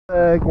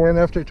Going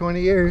after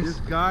 20 years. This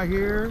guy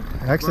here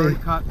actually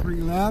caught 3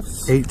 left.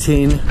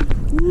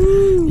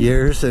 18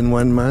 years and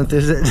 1 month,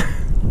 is it?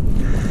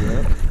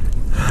 Yep.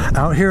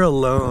 Out here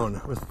alone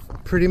with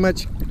pretty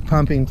much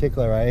pumping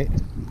Ticla, right?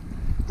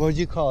 What would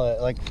you call it?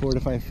 Like 4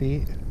 to 5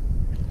 feet?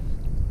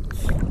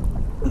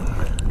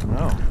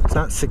 No. It's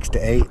not 6 to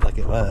 8 like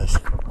it was.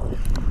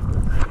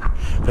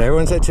 But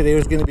everyone said today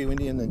was going to be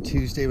windy and then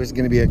Tuesday was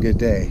going to be a good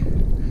day.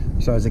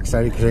 So I was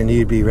excited because I knew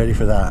you'd be ready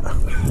for that.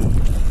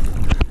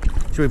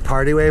 Should we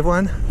party wave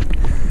one?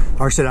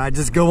 Or should I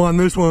just go on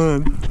this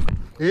one?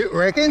 You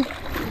reckon?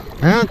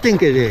 I don't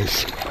think it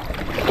is.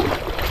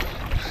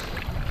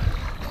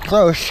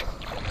 Close.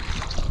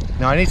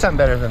 No, I need something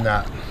better than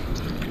that.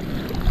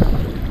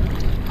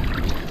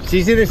 It's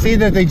easy to see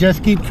that they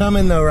just keep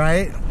coming though,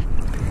 right?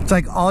 It's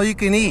like all you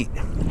can eat.